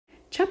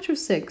Chapter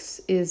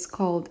 6 is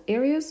called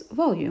Areas,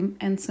 Volume,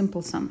 and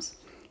Simple Sums.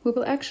 We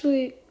will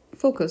actually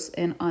focus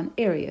in on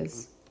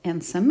areas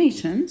and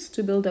summations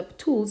to build up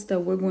tools that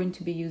we're going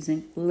to be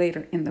using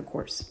later in the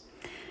course.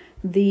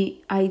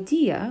 The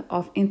idea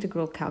of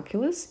integral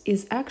calculus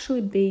is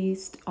actually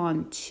based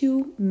on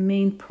two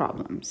main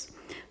problems.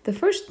 The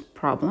first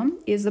problem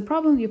is the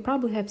problem you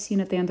probably have seen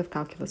at the end of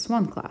Calculus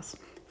 1 class,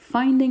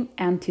 finding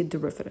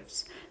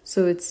antiderivatives.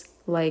 So it's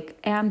like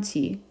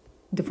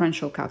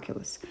anti-differential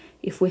calculus.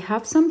 If we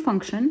have some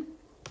function,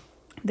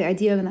 the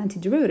idea of an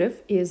antiderivative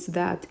is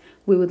that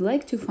we would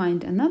like to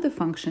find another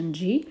function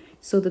g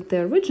so that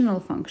the original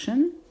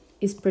function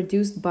is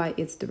produced by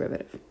its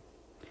derivative.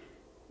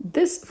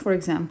 This, for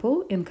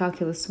example, in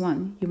Calculus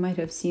 1, you might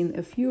have seen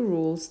a few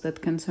rules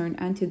that concern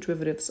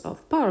antiderivatives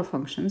of power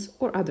functions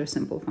or other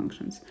simple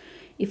functions.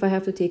 If I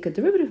have to take a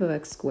derivative of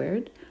x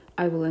squared,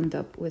 I will end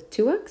up with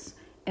 2x,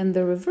 and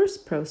the reverse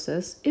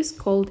process is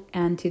called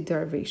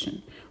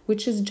antiderivation,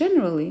 which is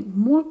generally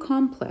more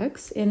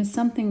complex and is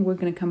something we're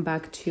going to come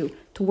back to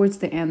towards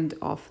the end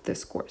of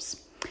this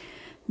course.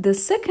 The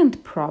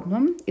second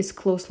problem is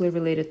closely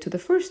related to the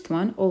first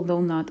one,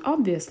 although not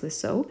obviously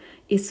so,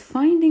 is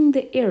finding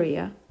the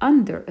area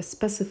under a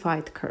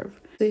specified curve.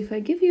 So if I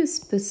give you a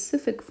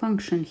specific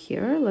function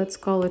here, let's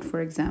call it,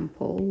 for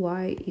example,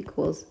 y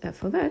equals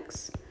f of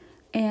x,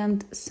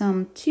 and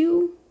some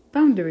two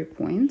boundary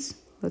points,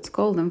 let's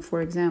call them,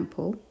 for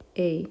example,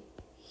 a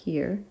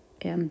here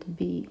and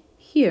b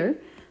here,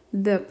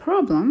 the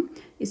problem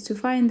is to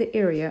find the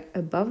area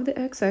above the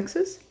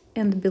x-axis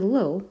and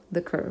below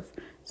the curve.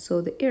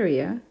 So the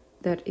area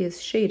that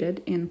is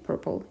shaded in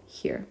purple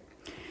here.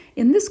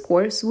 In this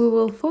course, we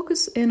will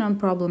focus in on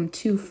problem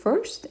 2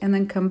 first and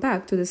then come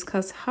back to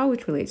discuss how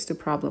it relates to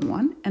problem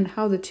 1 and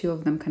how the two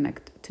of them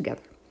connect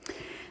together.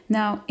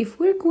 Now, if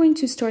we're going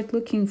to start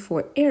looking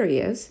for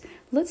areas,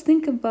 let's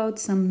think about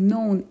some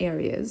known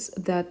areas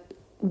that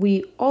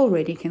we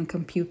already can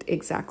compute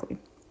exactly.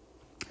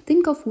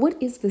 Think of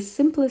what is the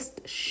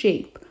simplest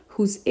shape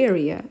whose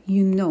area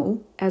you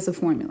know as a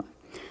formula.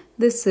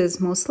 This is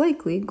most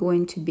likely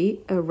going to be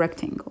a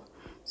rectangle.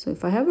 So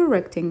if I have a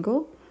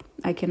rectangle,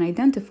 I can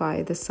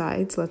identify the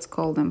sides, let's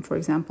call them, for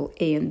example,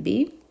 A and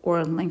B,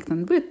 or length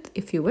and width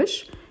if you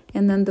wish,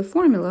 and then the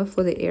formula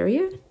for the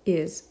area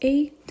is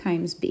A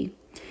times B.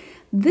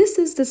 This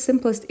is the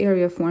simplest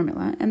area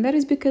formula, and that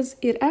is because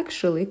it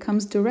actually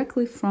comes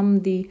directly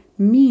from the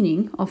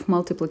meaning of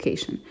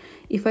multiplication.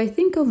 If I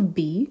think of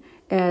B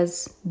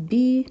as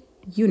B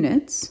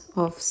units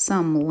of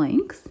some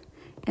length,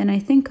 and I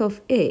think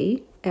of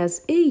A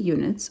as A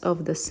units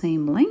of the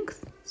same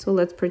length, so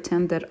let's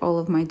pretend that all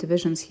of my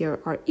divisions here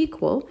are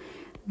equal,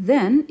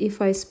 then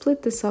if I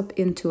split this up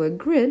into a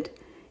grid,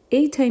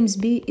 A times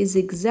B is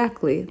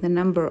exactly the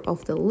number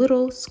of the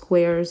little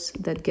squares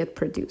that get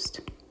produced.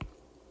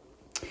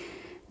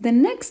 The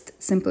next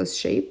simplest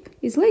shape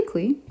is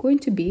likely going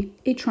to be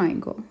a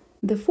triangle.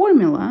 The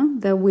formula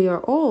that we are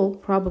all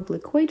probably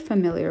quite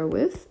familiar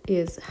with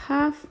is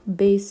half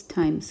base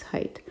times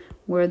height,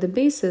 where the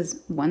base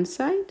is one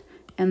side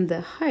and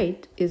the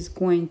height is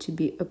going to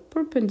be a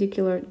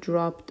perpendicular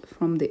dropped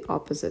from the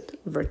opposite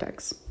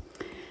vertex.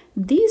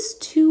 These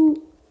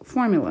two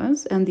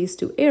formulas and these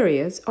two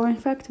areas are in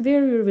fact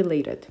very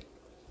related.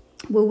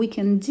 What we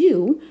can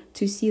do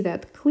to see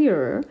that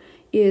clearer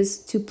is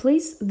to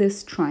place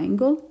this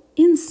triangle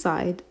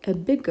inside a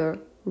bigger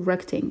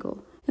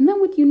rectangle. And then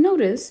what you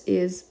notice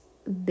is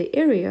the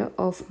area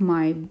of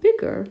my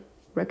bigger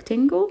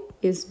rectangle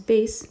is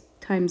base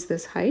times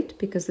this height,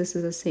 because this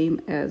is the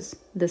same as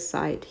the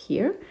side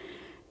here.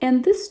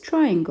 And this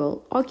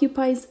triangle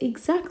occupies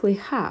exactly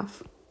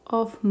half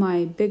of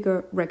my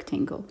bigger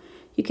rectangle.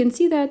 You can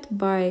see that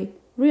by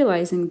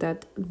realizing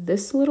that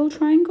this little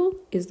triangle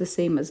is the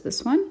same as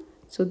this one.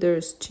 So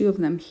there's two of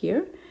them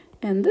here.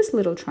 And this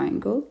little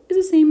triangle is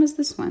the same as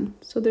this one.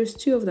 So there's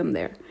two of them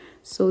there.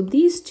 So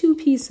these two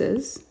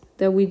pieces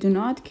that we do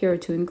not care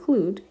to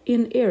include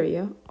in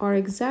area are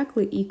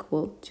exactly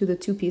equal to the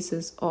two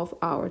pieces of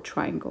our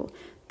triangle.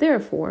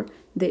 Therefore,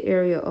 the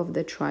area of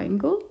the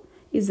triangle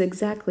is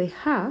exactly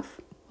half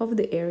of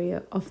the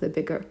area of the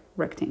bigger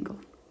rectangle.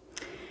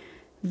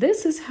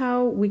 This is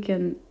how we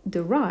can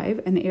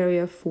derive an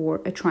area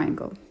for a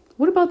triangle.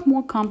 What about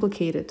more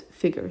complicated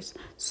figures?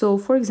 So,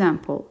 for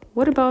example,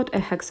 what about a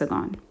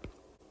hexagon?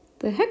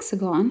 The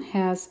hexagon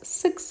has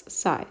 6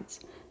 sides.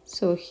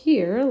 So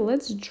here,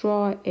 let's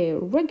draw a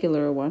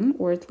regular one,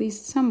 or at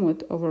least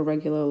somewhat of a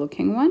regular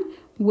looking one,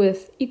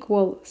 with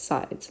equal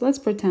sides. Let's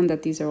pretend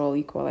that these are all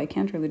equal. I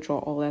can't really draw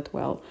all that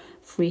well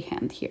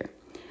freehand here.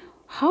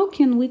 How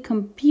can we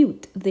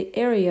compute the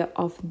area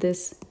of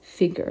this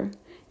figure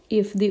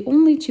if the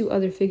only two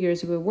other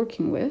figures we're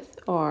working with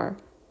are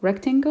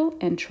rectangle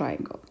and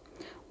triangle?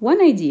 One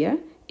idea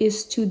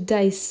is to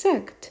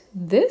dissect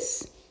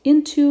this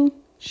into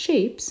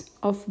shapes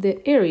of the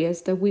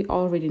areas that we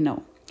already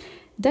know.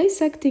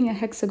 Dissecting a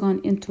hexagon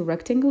into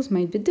rectangles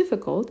might be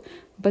difficult,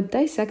 but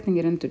dissecting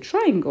it into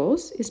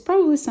triangles is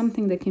probably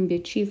something that can be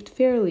achieved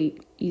fairly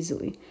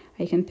easily.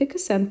 I can pick a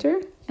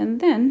center, and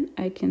then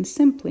I can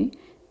simply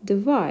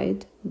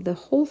divide the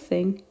whole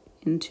thing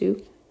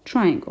into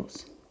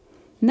triangles.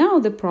 Now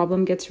the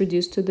problem gets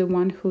reduced to the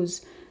one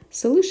whose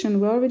solution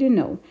we already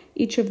know.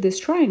 Each of these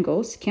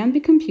triangles can be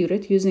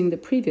computed using the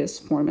previous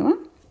formula,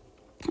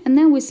 and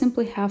then we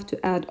simply have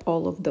to add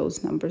all of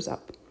those numbers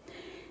up.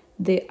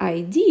 The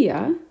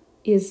idea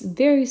is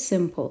very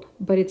simple,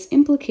 but its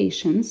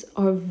implications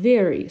are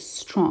very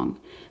strong,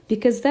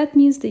 because that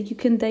means that you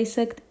can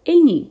dissect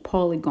any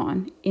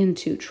polygon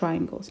into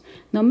triangles.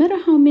 No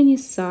matter how many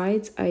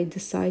sides I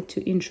decide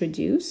to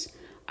introduce,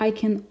 I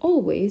can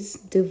always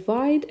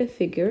divide a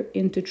figure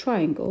into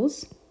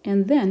triangles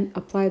and then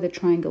apply the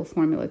triangle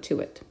formula to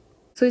it.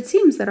 So it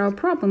seems that our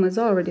problem is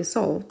already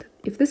solved.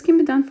 If this can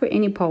be done for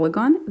any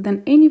polygon,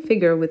 then any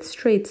figure with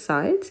straight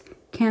sides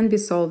can be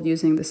solved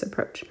using this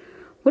approach.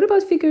 What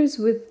about figures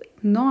with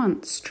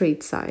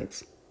non-straight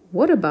sides?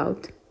 What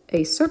about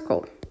a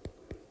circle?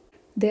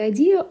 The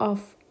idea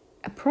of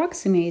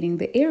approximating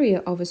the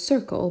area of a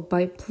circle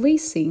by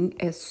placing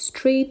a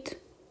straight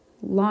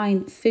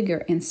line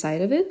figure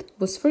inside of it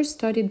was first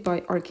studied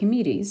by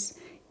Archimedes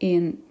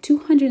in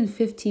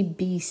 250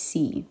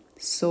 BC,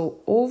 so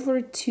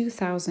over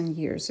 2,000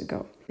 years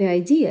ago. The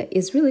idea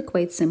is really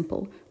quite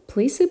simple.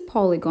 Place a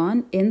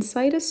polygon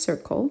inside a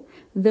circle.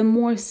 The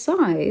more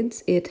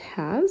sides it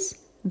has,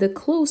 the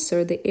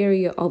closer the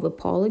area of a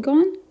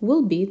polygon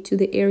will be to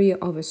the area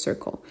of a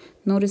circle.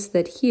 Notice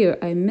that here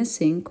I'm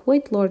missing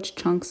quite large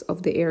chunks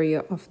of the area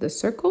of the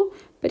circle,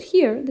 but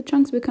here the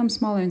chunks become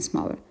smaller and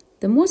smaller.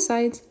 The more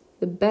sides,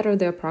 the better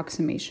the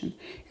approximation.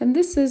 And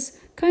this is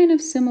kind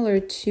of similar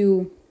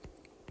to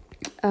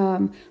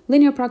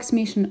linear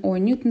approximation or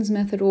Newton's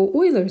method or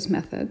Euler's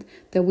method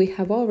that we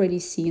have already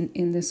seen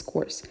in this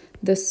course.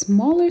 The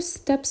smaller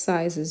step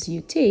sizes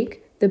you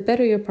take, the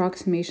better your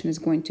approximation is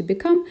going to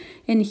become.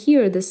 And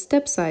here, the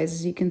step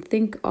sizes, you can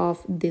think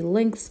of the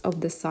lengths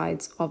of the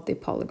sides of the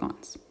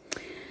polygons.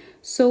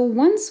 So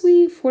once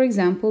we, for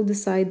example,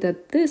 decide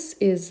that this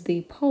is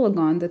the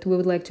polygon that we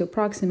would like to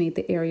approximate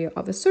the area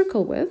of a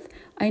circle with,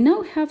 I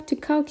now have to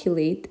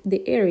calculate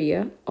the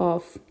area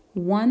of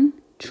one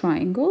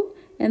triangle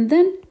and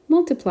then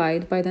multiply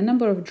it by the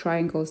number of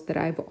triangles that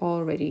I've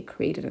already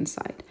created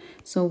inside.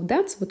 So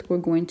that's what we're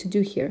going to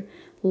do here.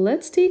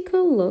 Let's take a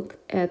look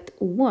at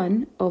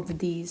one of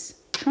these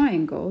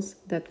triangles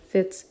that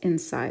fits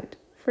inside.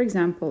 For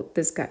example,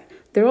 this guy.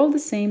 They're all the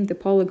same. The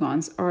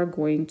polygons are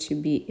going to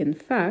be, in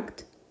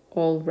fact,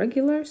 all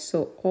regular,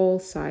 so all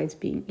sides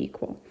being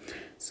equal.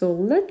 So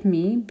let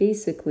me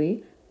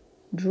basically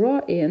draw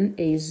in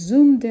a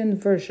zoomed in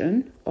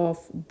version of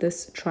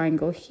this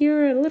triangle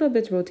here, a little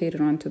bit rotated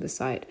onto the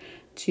side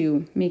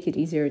to make it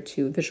easier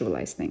to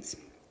visualize things.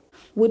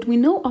 What we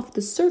know of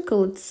the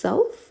circle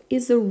itself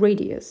is a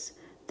radius.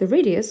 The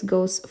radius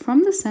goes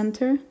from the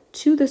center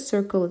to the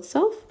circle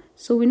itself,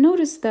 so we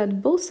notice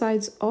that both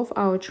sides of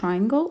our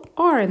triangle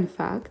are in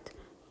fact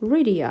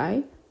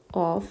radii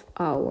of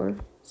our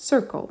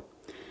circle.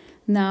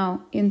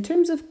 Now, in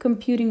terms of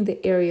computing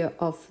the area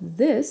of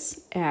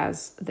this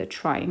as the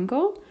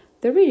triangle,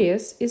 the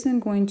radius isn't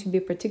going to be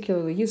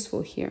particularly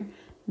useful here.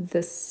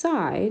 The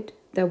side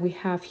that we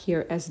have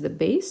here as the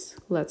base,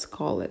 let's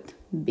call it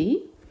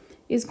B,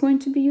 is going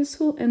to be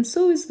useful, and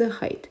so is the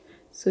height.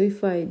 So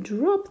if I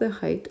drop the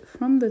height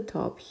from the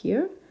top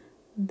here,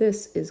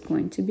 this is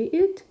going to be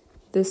it.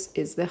 This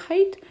is the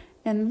height,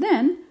 and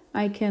then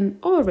I can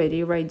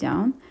already write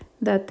down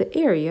that the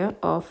area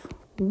of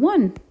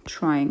one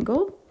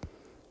triangle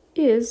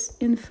is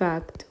in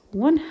fact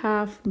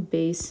 1/2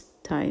 base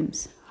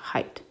times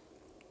height.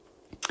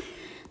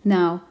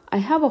 Now, I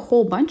have a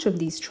whole bunch of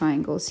these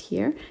triangles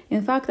here.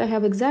 In fact, I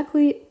have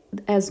exactly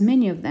as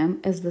many of them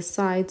as the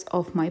sides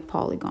of my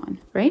polygon,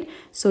 right?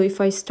 So if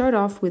I start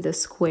off with a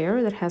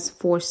square that has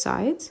 4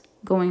 sides,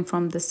 going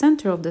from the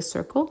center of the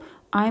circle,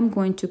 I'm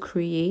going to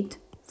create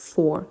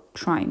 4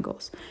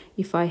 triangles.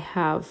 If I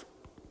have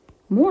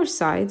more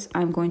sides,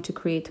 I'm going to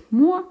create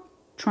more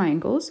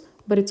triangles,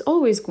 but it's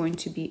always going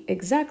to be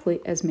exactly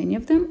as many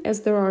of them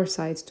as there are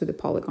sides to the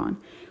polygon.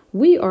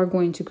 We are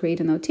going to create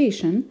a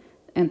notation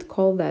and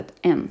call that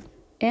n.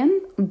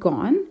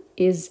 N-gon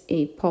is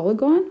a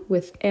polygon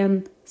with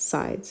n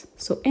sides.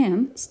 So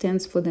n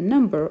stands for the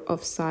number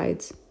of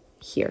sides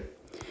here.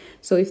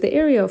 So if the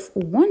area of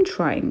one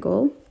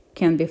triangle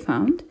can be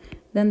found,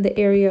 then the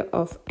area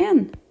of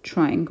n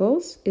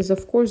triangles is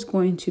of course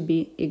going to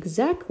be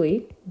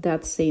exactly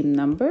that same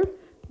number,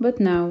 but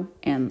now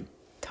n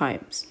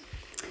times.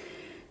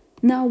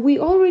 Now we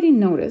already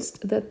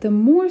noticed that the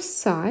more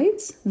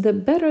sides, the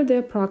better the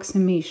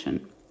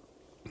approximation.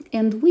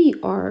 And we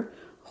are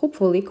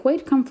hopefully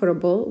quite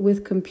comfortable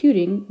with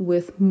computing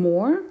with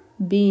more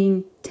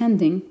being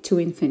tending to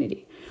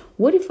infinity.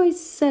 What if I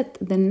set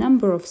the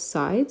number of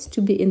sides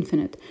to be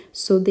infinite,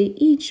 so they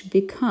each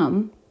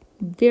become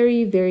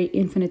very, very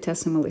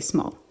infinitesimally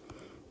small?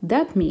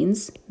 That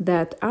means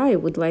that I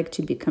would like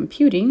to be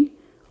computing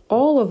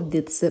all of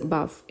this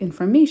above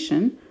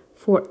information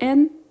for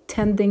n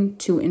tending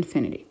to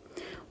infinity.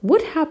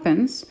 What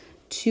happens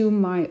to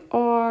my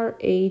r,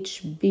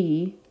 h,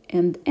 b,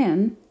 and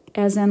n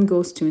as n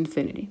goes to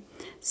infinity?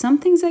 Some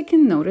things I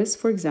can notice,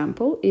 for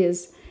example,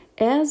 is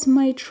as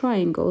my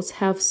triangles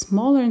have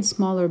smaller and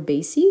smaller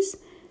bases,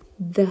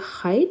 the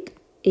height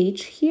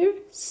h here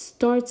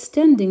starts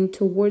tending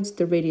towards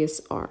the radius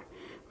r,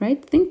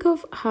 right? Think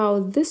of how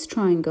this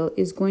triangle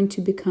is going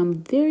to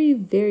become very,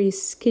 very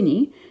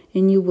skinny,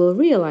 and you will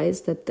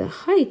realize that the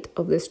height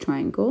of this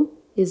triangle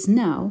is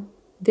now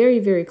very,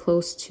 very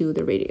close to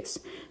the radius.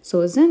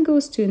 So as n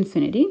goes to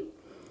infinity,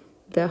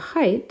 the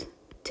height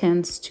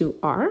tends to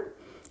r.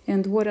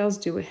 And what else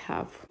do we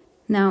have?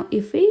 Now,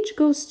 if h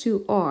goes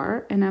to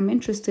r and I'm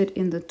interested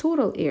in the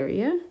total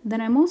area, then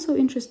I'm also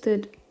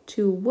interested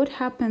to what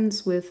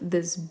happens with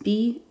this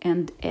b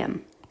and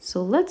n.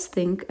 So let's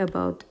think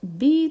about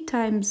b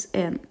times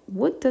n.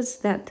 What does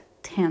that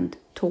tend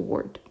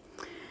toward?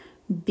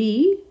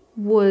 B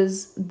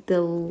was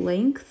the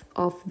length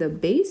of the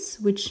base,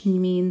 which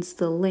means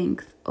the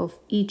length of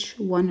each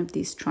one of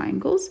these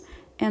triangles,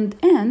 and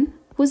n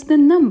was the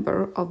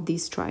number of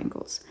these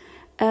triangles.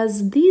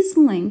 As these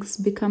lengths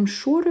become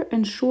shorter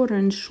and shorter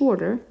and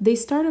shorter, they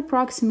start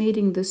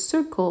approximating the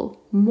circle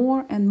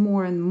more and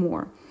more and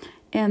more.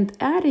 And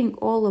adding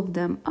all of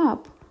them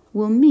up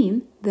will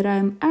mean that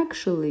I'm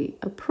actually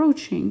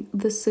approaching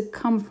the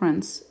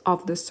circumference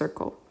of the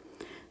circle.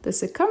 The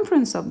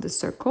circumference of the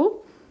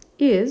circle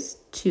is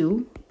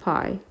 2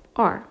 pi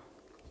r.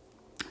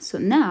 So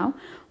now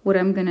what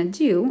I'm going to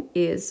do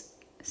is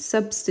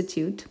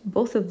substitute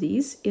both of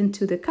these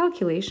into the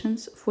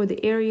calculations for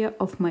the area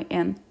of my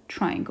n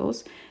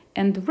triangles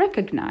and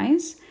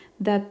recognize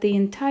that the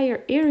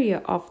entire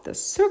area of the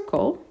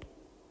circle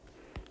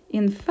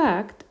in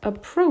fact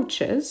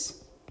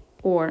approaches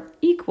or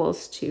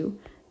equals to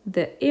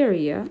the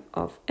area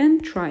of n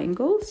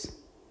triangles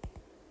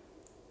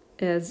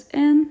as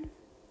n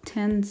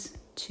tends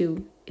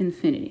to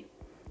infinity.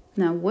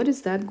 Now, what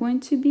is that going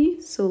to be?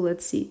 So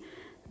let's see.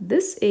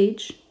 This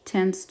h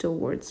tends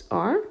towards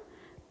r,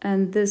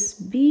 and this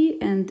b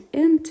and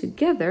n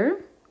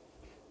together,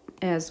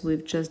 as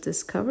we've just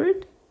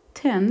discovered,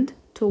 tend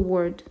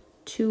toward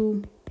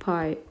 2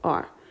 pi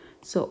r.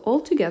 So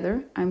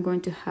altogether, I'm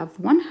going to have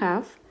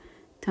 1/2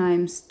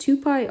 times 2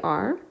 pi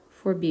r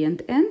for b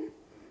and n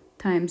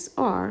times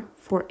r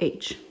for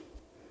h.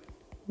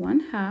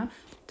 1/2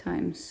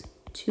 times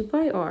 2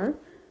 pi r,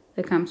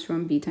 that comes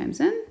from b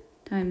times n,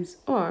 times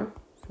r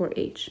for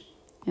h.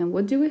 And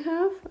what do we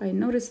have? I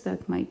notice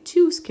that my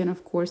 2's can,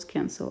 of course,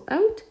 cancel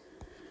out.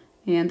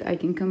 And I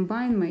can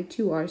combine my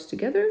two r's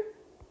together.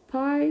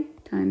 Pi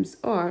times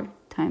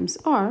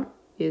r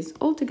is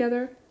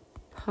altogether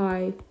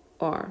pi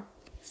r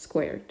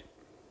squared.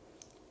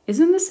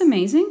 Isn't this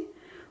amazing?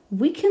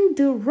 We can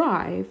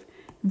derive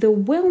the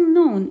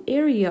well-known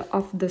area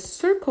of the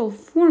circle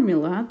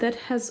formula that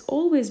has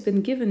always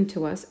been given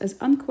to us as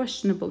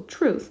unquestionable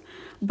truth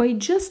by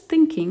just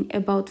thinking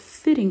about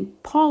fitting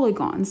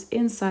polygons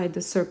inside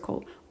the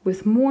circle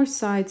with more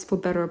sides for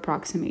better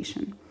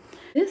approximation.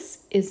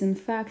 This is in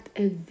fact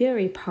a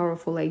very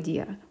powerful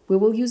idea. We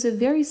will use a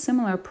very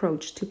similar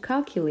approach to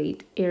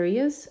calculate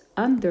areas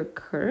under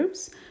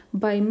curves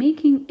by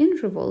making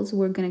intervals.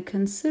 We're going to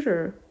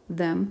consider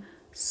them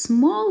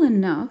small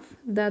enough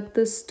that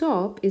the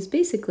stop is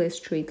basically a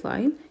straight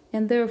line,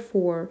 and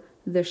therefore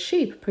the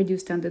shape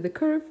produced under the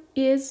curve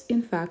is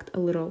in fact a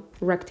little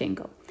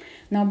rectangle.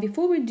 Now,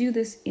 before we do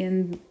this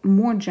in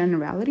more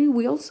generality,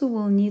 we also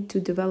will need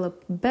to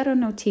develop better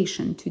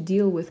notation to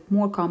deal with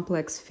more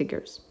complex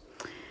figures.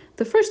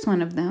 The first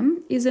one of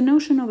them is a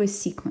notion of a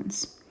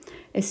sequence.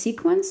 A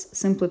sequence,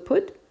 simply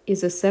put,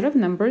 is a set of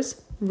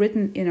numbers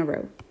written in a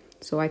row.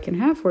 So I can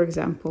have, for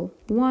example,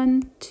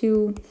 1,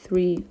 2,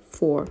 3,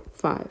 4,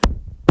 5.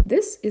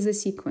 This is a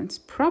sequence,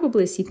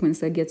 probably a sequence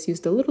that gets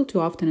used a little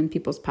too often in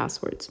people's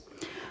passwords.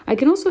 I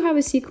can also have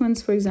a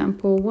sequence, for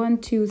example, 1,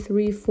 2,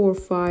 3, 4,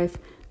 5, ...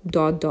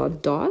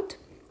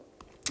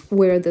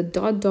 where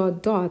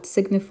the ...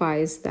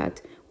 signifies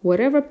that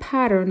whatever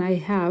pattern I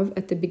have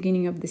at the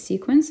beginning of the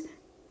sequence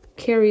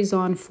carries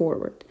on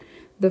forward.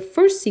 The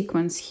first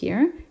sequence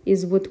here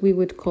is what we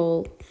would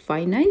call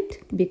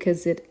finite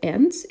because it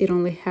ends. It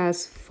only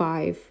has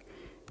 5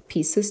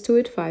 pieces to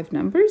it, 5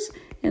 numbers.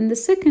 And the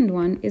second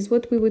one is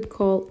what we would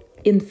call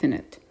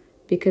infinite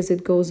because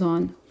it goes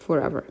on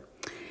forever.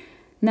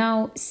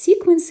 Now,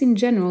 sequence in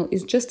general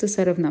is just a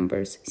set of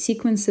numbers.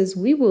 Sequences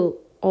we will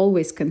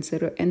always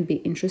consider and be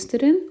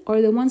interested in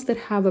are the ones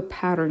that have a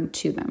pattern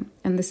to them.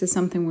 And this is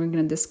something we're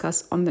going to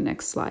discuss on the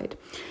next slide.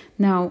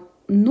 Now,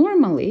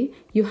 normally,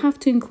 you have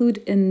to include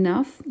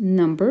enough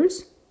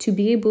numbers to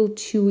be able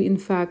to, in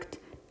fact,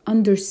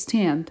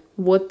 understand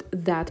what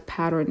that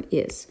pattern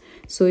is.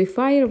 So if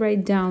I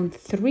write down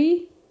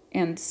 3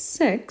 and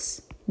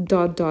 6, ...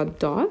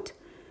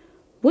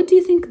 what do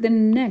you think the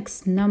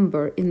next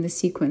number in the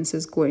sequence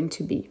is going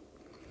to be?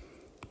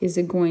 Is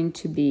it going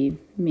to be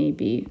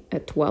maybe a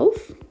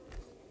 12?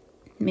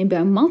 Maybe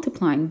I'm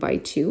multiplying by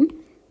 2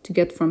 to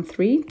get from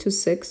 3 to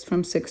 6,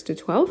 from 6 to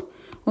 12.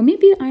 Or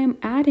maybe I am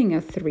adding a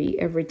 3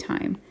 every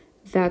time.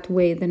 That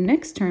way, the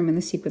next term in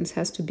the sequence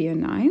has to be a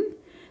 9.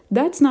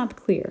 That's not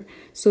clear.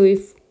 So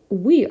if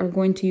we are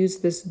going to use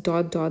this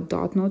dot dot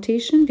dot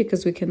notation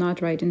because we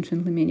cannot write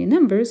infinitely many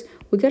numbers,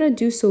 we gotta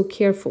do so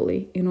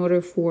carefully in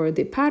order for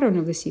the pattern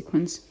of the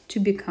sequence to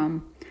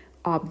become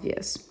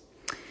obvious.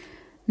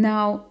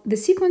 Now, the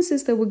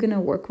sequences that we're going to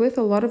work with,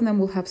 a lot of them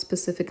will have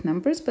specific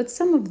numbers, but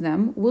some of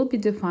them will be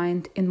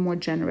defined in more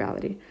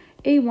generality.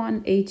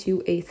 A1,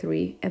 A2,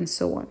 A3, and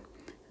so on.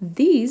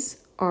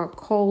 These are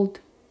called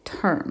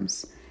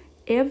terms.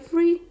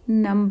 Every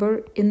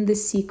number in the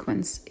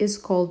sequence is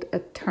called a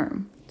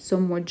term. So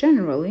more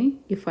generally,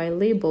 if I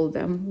label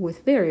them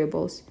with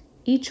variables,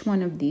 each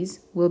one of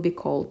these will be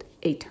called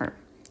a term.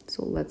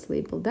 So let's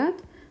label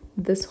that.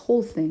 This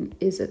whole thing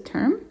is a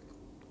term.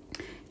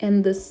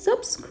 And the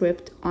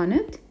subscript on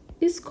it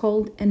is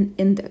called an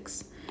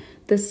index.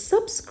 The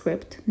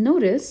subscript,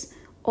 notice,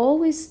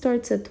 always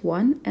starts at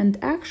 1 and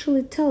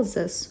actually tells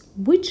us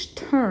which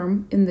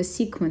term in the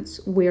sequence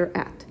we're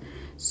at.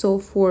 So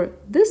for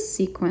this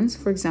sequence,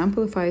 for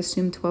example, if I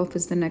assume 12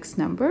 is the next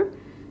number,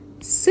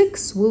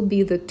 6 will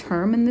be the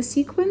term in the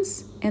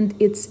sequence and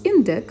its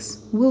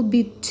index will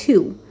be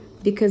 2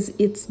 because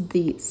it's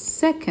the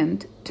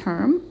second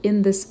term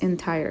in this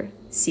entire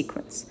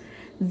sequence.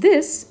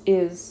 This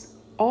is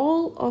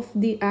all of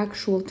the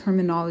actual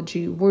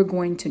terminology we're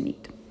going to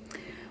need.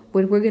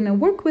 What we're going to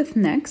work with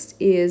next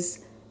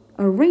is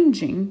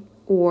arranging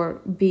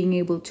or being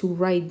able to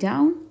write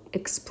down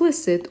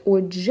explicit or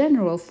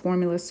general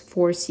formulas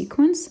for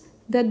sequence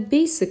that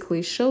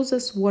basically shows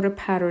us what a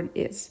pattern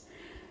is.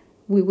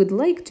 We would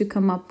like to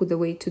come up with a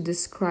way to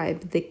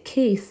describe the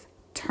kth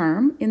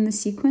term in the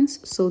sequence,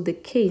 so the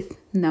kth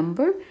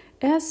number,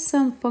 as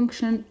some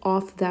function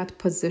of that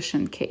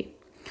position k.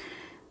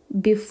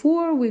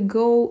 Before we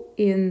go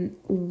in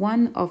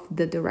one of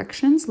the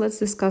directions, let's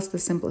discuss the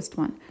simplest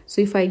one.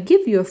 So if I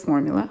give you a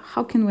formula,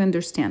 how can we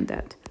understand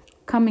that?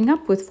 Coming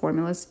up with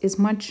formulas is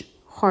much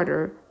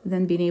harder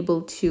than being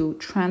able to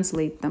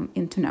translate them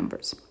into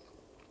numbers.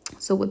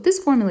 So what this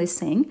formula is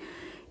saying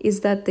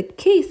is that the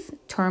kth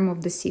term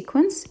of the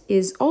sequence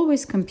is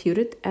always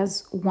computed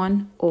as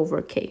 1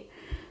 over k.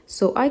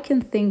 So I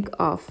can think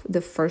of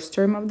the first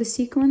term of the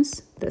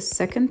sequence, the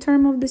second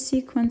term of the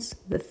sequence,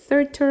 the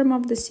third term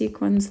of the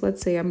sequence.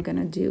 Let's say I'm going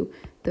to do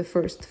the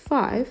first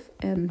 5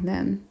 and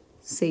then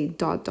say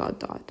dot, dot,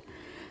 dot.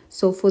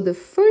 So for the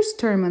first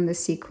term in the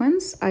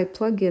sequence, I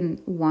plug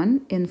in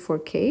 1 in for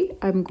k.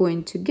 I'm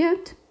going to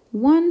get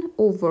 1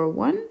 over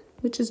 1,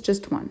 which is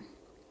just 1.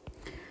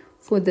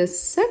 For the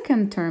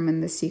second term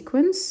in the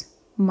sequence,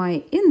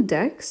 my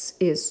index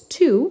is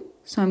 2.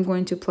 So I'm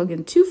going to plug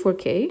in 2 for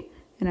k.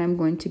 And I'm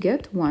going to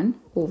get 1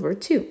 over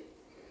 2.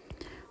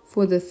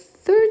 For the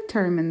third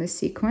term in the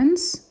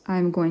sequence,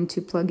 I'm going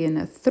to plug in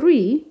a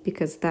 3,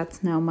 because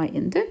that's now my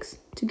index,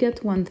 to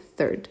get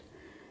 1/3.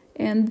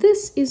 And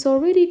this is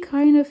already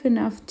kind of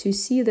enough to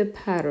see the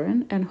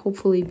pattern and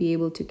hopefully be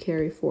able to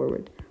carry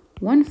forward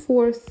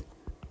 1/4,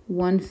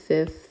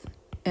 1/5,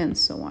 and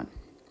so on.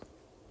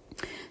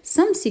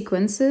 Some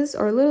sequences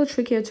are a little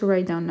trickier to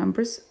write down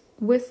numbers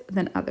with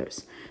than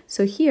others.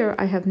 So here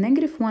I have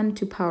 -1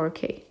 to power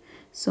k.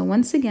 So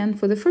once again,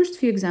 for the first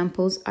few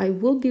examples, I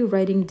will be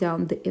writing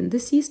down the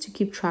indices to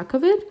keep track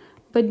of it.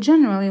 But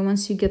generally,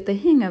 once you get the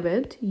hang of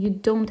it, you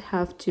don't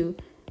have to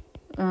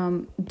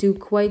do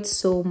quite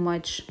so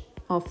much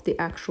of the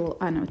actual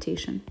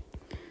annotation.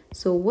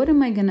 So what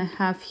am I going to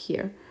have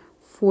here?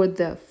 For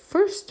the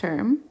first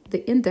term,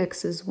 the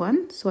index is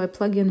 1. So I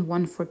plug in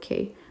 1 for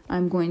k.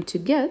 I'm going to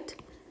get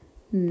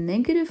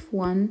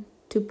 -1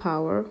 to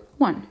power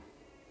 1.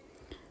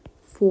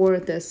 For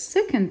the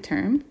second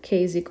term,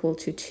 k is equal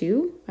to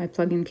 2. I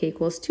plug in k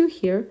equals 2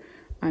 here.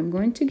 I'm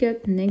going to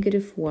get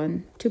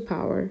 -1 to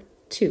power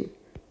 2,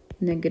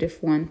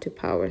 -1 to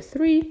power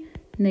 3,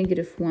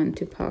 -1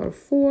 to power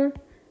 4,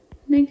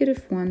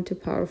 -1 to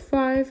power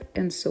 5,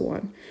 and so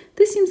on.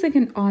 This seems like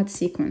an odd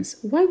sequence.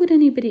 Why would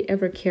anybody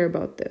ever care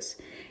about this?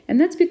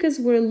 And that's because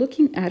we're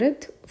looking at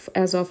it,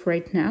 as of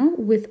right now,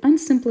 with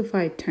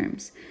unsimplified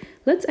terms.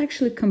 Let's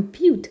actually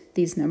compute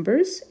these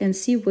numbers and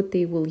see what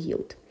they will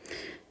yield.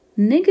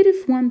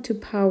 -1 to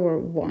power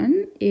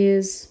 1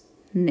 is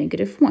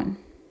 -1.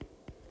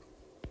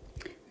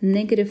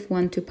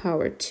 -1 to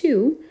power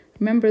 2,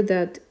 remember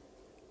that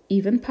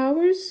even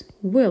powers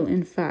will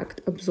in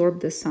fact absorb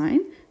the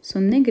sign, so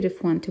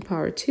 -1 to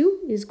power 2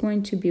 is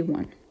going to be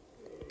 1.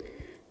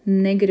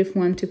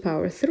 -1 to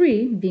power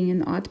 3, being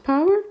an odd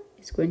power,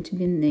 is going to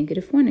be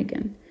 -1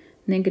 again.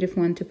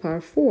 -1 to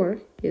power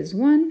 4 is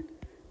 1,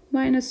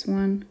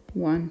 -1,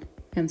 1,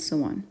 and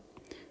so on.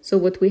 So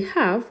what we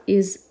have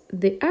is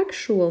the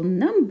actual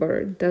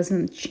number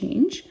doesn't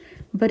change,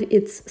 but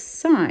its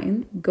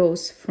sign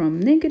goes from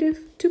negative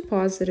to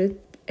positive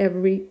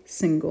every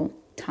single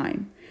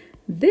time.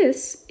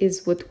 This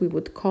is what we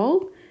would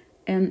call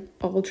an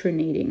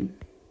alternating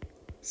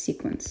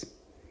sequence.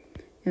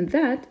 And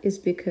that is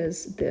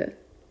because the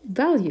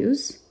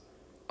values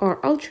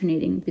are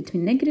alternating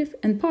between negative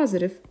and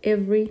positive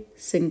every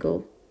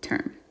single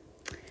term.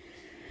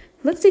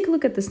 Let's take a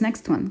look at this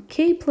next one,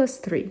 k plus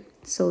 3.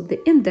 So the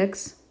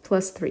index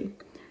plus 3.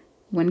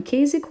 When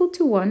k is equal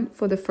to 1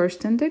 for the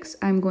first index,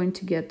 I'm going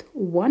to get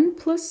 1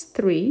 plus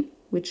 3,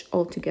 which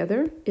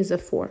altogether is a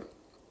 4.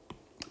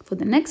 For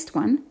the next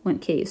one, when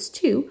k is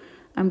 2,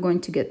 I'm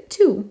going to get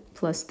 2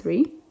 plus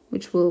 3,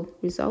 which will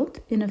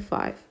result in a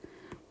 5.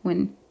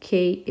 When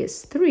k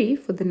is 3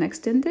 for the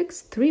next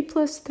index, 3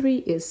 plus 3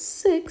 is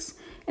 6.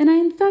 And I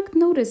in fact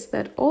notice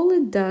that all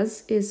it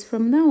does is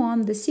from now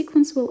on, the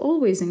sequence will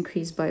always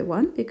increase by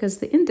 1 because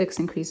the index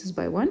increases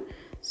by 1.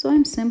 So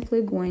I'm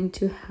simply going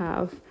to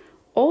have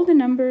all the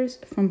numbers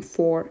from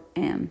 4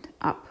 and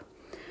up.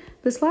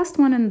 This last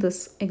one in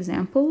this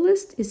example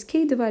list is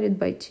k divided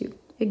by 2.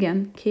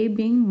 Again, k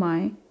being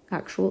my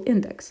actual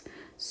index.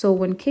 So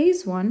when k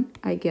is 1,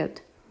 I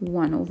get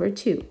 1 over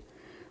 2.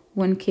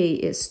 When k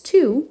is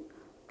 2,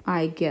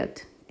 I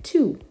get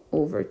 2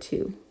 over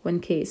 2. When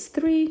k is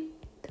 3,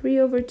 3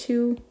 over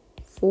 2,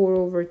 4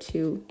 over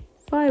 2,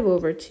 5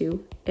 over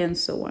 2, and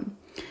so on.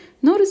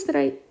 Notice that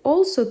I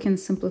also can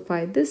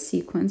simplify this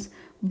sequence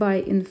by,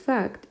 in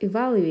fact,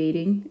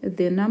 evaluating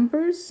the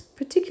numbers,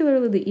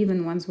 particularly the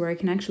even ones where I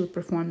can actually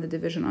perform the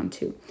division on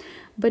 2.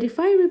 But if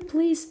I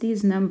replace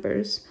these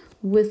numbers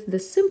with the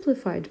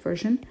simplified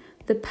version,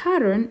 the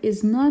pattern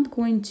is not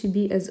going to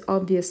be as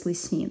obviously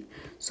seen.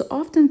 So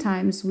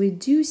oftentimes we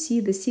do see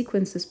the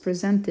sequences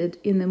presented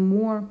in a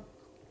more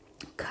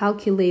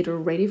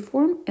calculator-ready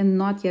form and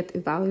not yet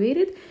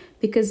evaluated,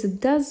 because it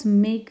does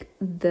make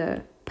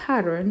the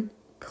pattern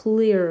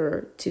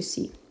clearer to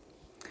see.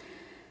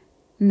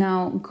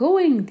 Now,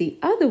 going the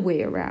other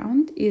way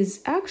around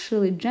is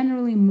actually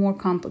generally more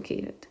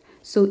complicated.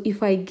 So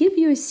if I give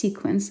you a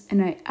sequence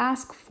and I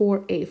ask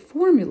for a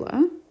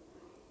formula,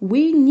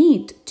 we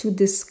need to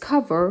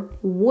discover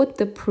what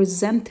the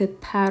presented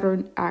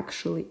pattern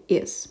actually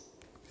is.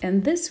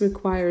 And this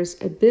requires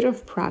a bit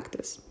of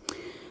practice.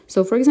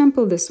 So for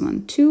example, this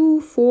one,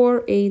 2,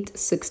 4, 8,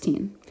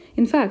 16.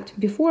 In fact,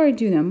 before I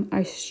do them,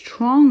 I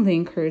strongly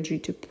encourage you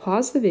to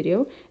pause the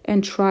video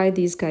and try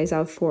these guys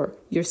out for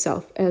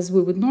yourself, as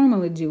we would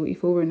normally do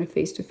if we were in a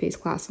face-to-face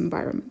class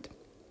environment.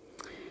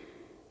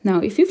 Now,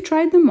 if you've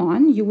tried them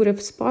on, you would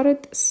have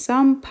spotted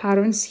some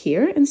patterns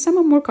here, and some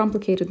are more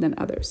complicated than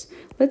others.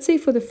 Let's say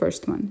for the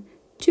first one,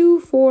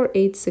 2, 4,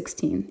 8,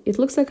 16. It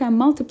looks like I'm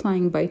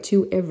multiplying by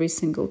 2 every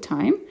single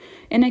time,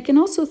 and I can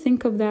also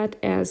think of that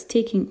as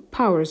taking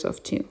powers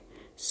of 2.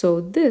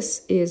 So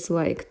this is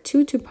like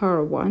 2 to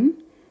power 1,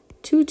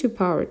 2 to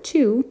power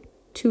 2,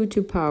 2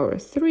 to power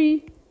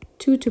 3,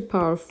 2 to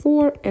power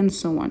 4, and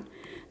so on.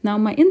 Now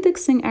my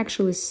indexing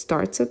actually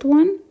starts at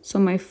 1, so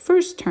my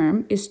first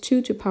term is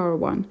 2 to power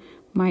 1.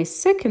 My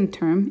second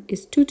term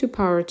is 2 to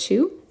power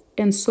 2,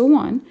 and so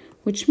on,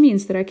 which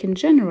means that I can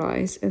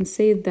generalize and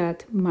say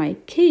that my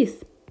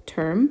kth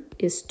term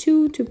is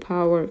 2 to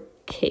power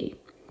k.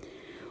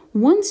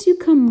 Once you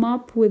come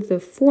up with the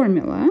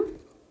formula,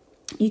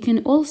 you can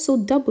also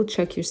double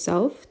check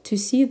yourself to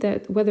see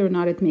that whether or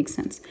not it makes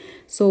sense.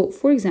 So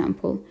for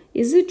example,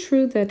 is it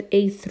true that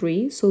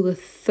A3, so the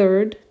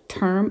third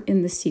term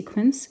in the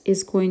sequence,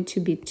 is going to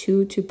be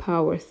 2 to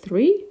power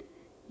 3?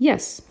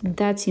 Yes,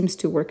 that seems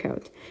to work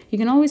out. You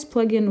can always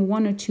plug in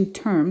 1 or 2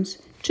 terms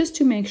just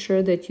to make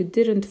sure that you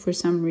didn't, for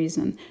some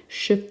reason,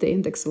 shift the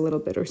index a little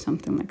bit or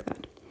something like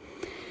that.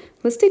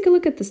 Let's take a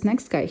look at this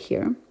next guy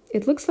here.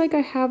 It looks like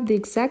I have the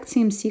exact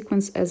same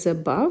sequence as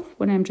above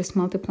when I'm just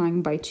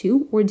multiplying by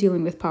 2 or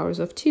dealing with powers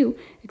of 2,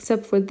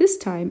 except for this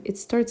time it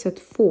starts at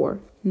 4,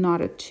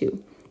 not at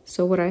 2.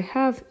 So what I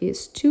have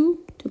is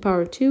 2 to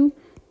power 2,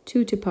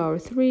 2 to power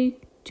 3,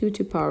 2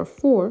 to power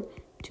 4,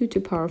 2 to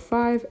power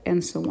 5,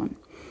 and so on.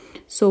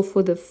 So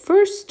for the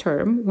first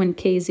term, when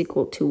k is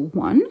equal to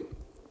 1,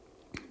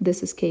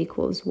 this is k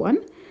equals 1,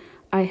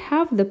 I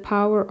have the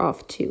power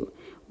of 2.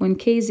 When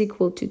k is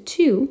equal to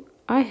 2,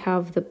 I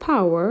have the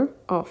power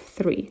of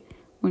 3.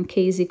 When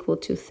k is equal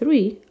to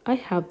 3, I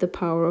have the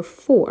power of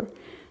 4.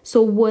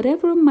 So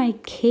whatever my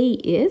k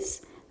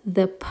is,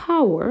 the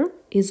power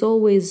is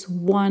always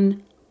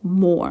 1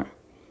 more.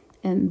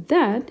 And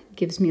that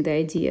gives me the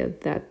idea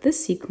that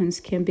this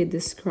sequence can be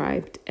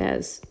described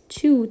as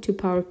 2 to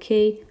power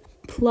k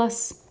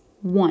plus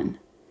 1.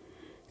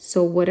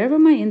 So whatever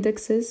my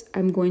index is,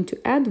 I'm going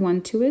to add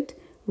 1 to it,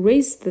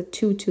 raise the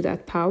 2 to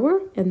that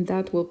power, and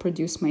that will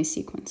produce my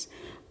sequence.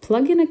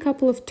 Plug in a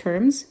couple of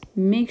terms,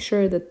 make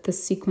sure that the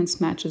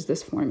sequence matches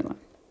this formula.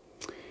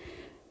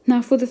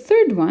 Now for the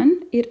third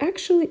one, it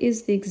actually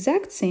is the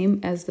exact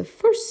same as the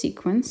first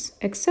sequence,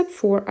 except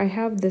for I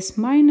have this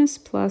minus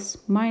plus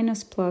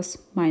minus plus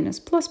minus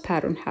plus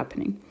pattern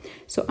happening.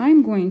 So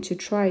I'm going to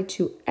try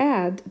to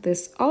add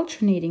this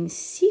alternating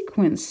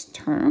sequence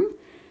term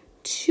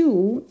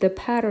to the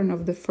pattern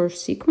of the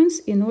first sequence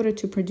in order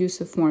to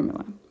produce a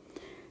formula.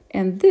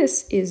 And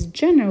this is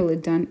generally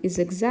done is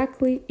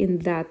exactly in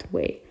that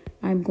way.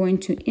 I'm going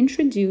to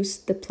introduce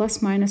the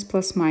plus minus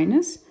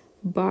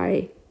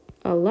by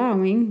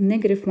allowing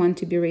 -1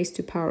 to be raised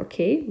to power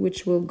k,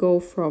 which will go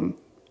from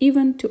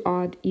even to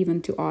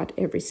odd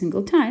every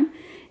single time.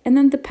 And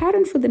then the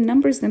pattern for the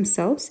numbers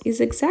themselves is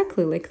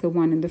exactly like the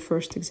one in the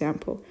first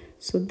example.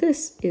 So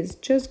this is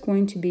just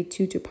going to be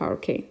 2 to power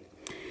k.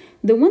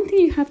 The one thing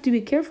you have to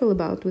be careful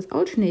about with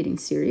alternating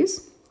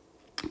series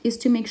is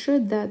to make sure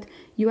that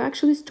you're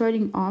actually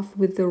starting off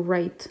with the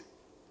right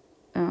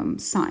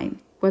sign,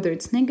 whether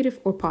it's negative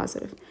or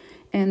positive.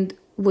 And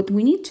what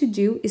we need to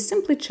do is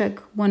simply check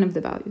one of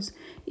the values.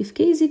 If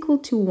k is equal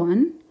to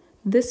 1,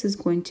 this is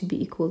going to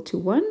be equal to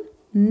 1.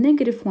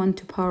 Negative 1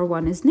 to power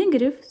 1 is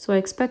negative, so I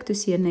expect to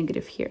see a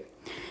negative here.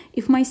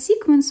 If my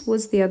sequence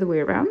was the other way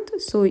around,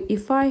 so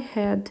if I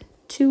had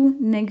 2,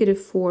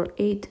 -4,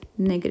 8,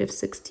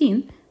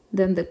 -16,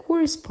 then the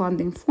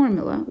corresponding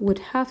formula would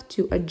have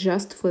to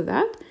adjust for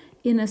that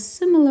in a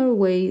similar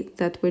way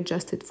that we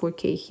adjusted for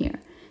k here.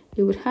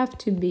 It would have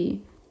to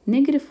be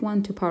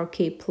 -1 to power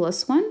k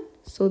plus 1,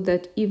 so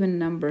that even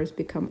numbers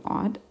become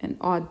odd and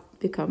odd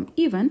become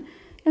even,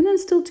 and then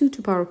still 2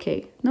 to power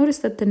k. Notice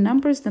that the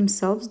numbers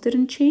themselves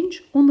didn't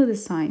change, only the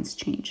signs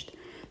changed.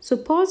 So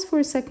pause for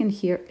a second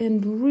here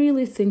and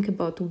really think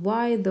about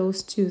why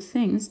those two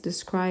things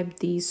describe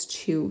these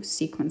two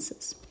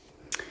sequences.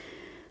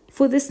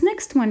 For this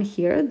next one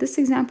here, this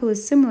example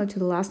is similar to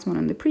the last one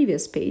on the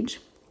previous page.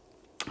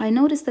 I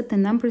noticed that the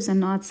numbers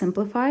are not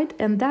simplified,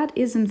 and that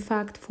is in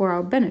fact for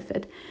our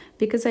benefit,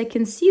 because I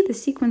can see the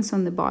sequence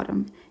on the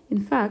bottom.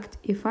 In fact,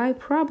 if I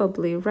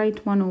probably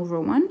write 1 over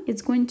 1,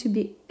 it's going to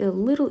be a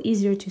little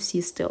easier to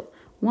see still.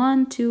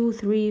 1, 2,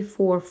 3,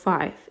 4,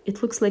 5.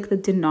 It looks like the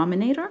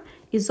denominator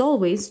is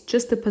always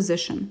just the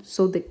position,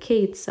 so the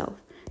k itself.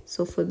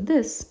 So for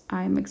this,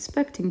 I'm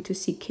expecting to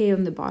see k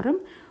on the bottom.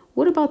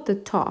 What about the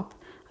top?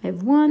 I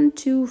have 1,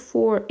 2,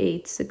 4,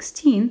 8,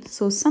 16,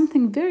 so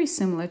something very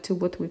similar to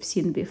what we've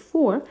seen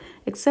before,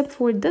 except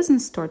for it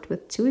doesn't start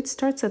with 2, it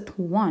starts at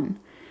 1.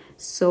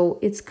 So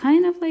it's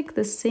kind of like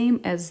the same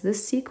as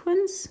this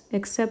sequence,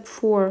 except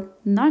for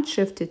not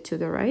shifted to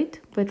the right,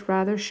 but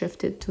rather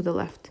shifted to the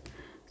left.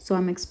 So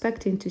I'm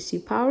expecting to see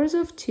powers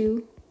of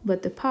 2,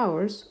 but the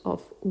powers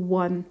of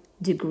 1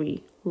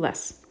 degree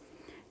less.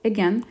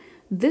 Again,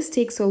 this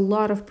takes a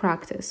lot of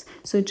practice.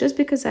 So just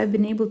because I've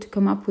been able to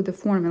come up with a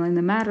formula in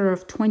a matter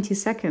of 20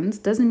 seconds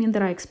doesn't mean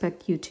that I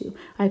expect you to.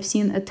 I've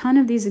seen a ton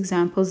of these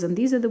examples, and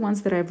these are the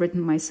ones that I've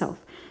written myself.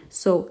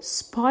 So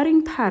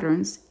spotting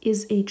patterns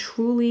is a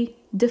truly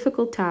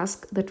difficult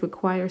task that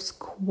requires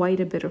quite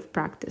a bit of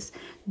practice.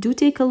 Do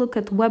take a look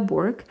at web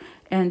work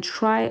and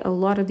try a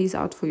lot of these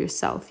out for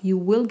yourself. You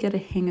will get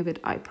a hang of it,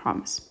 I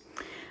promise.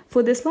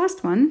 For this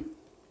last one,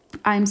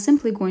 I'm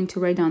simply going to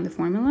write down the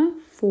formula.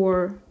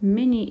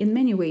 In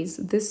many ways,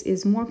 this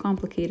is more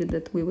complicated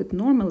than we would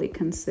normally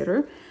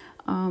consider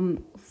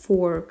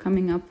for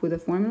coming up with the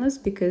formulas,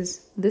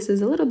 because this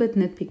is a little bit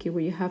nitpicky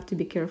where you have to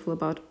be careful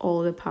about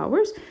all the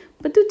powers,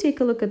 but do take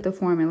a look at the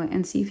formula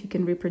and see if you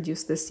can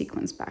reproduce this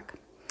sequence back.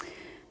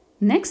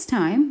 Next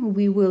time,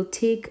 we will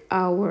take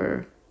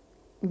our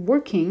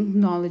working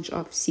knowledge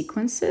of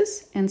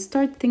sequences and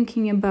start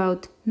thinking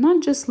about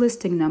not just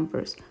listing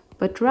numbers,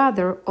 but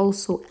rather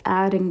also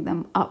adding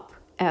them up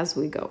as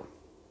we go.